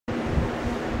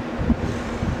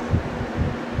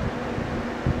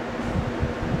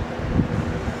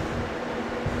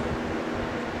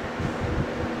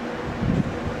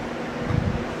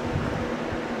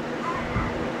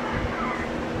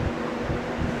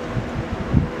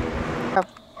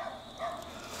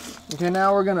Okay,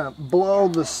 now we're gonna blow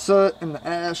the soot and the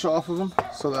ash off of them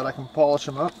so that I can polish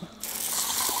them up.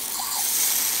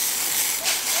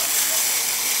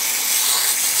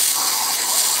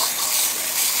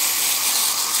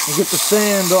 And get the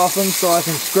sand off them so I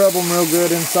can scrub them real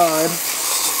good inside.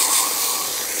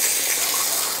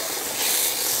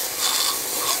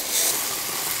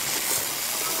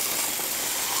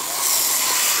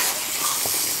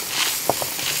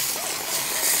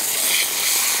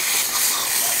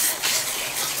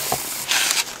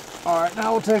 Alright,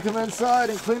 now we'll take them inside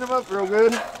and clean them up real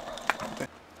good.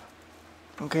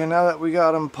 Okay, now that we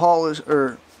got them polished,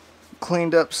 or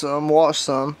cleaned up some, washed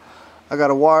some, I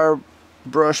got a wire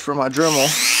brush for my Dremel.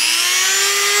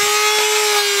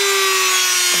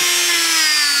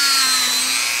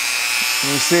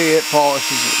 And you see it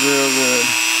polishes it real good.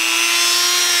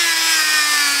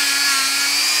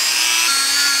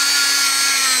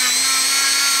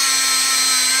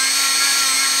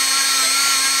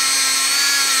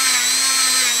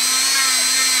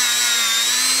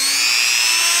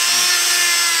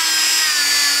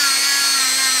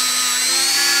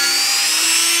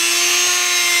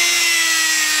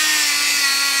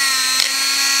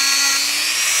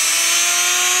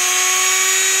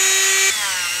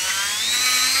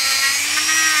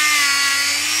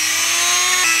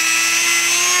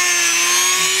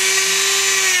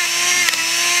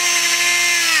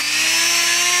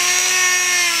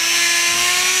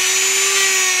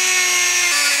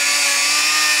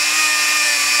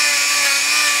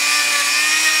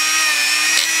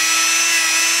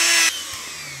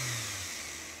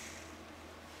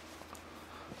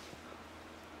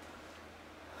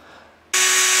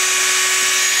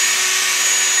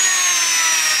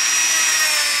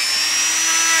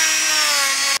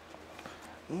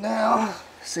 Now,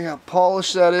 see how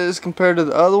polished that is compared to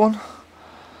the other one?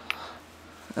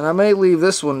 And I may leave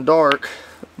this one dark,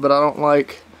 but I don't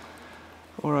like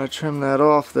where I trim that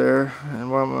off there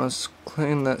and where I'm going to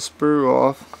clean that sprue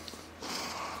off.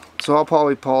 So I'll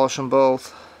probably polish them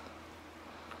both.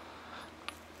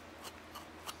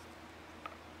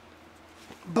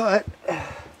 But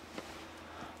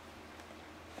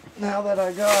now that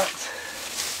I got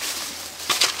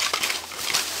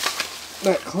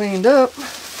that cleaned up,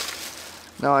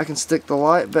 now I can stick the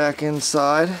light back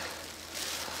inside.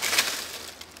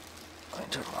 Let me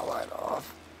turn my light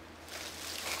off.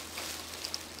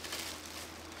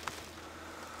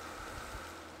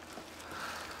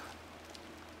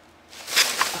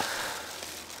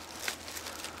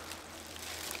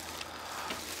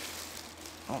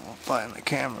 I'm gonna find the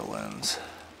camera lens.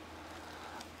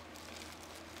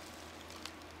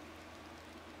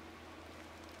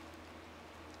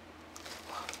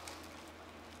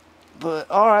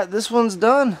 But alright, this one's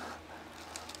done.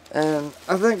 And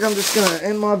I think I'm just going to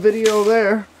end my video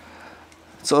there.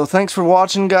 So thanks for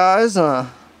watching, guys. I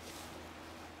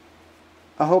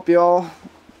hope y'all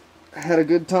had a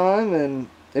good time. And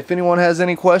if anyone has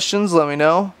any questions, let me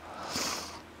know.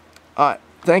 Alright,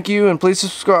 thank you and please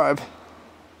subscribe.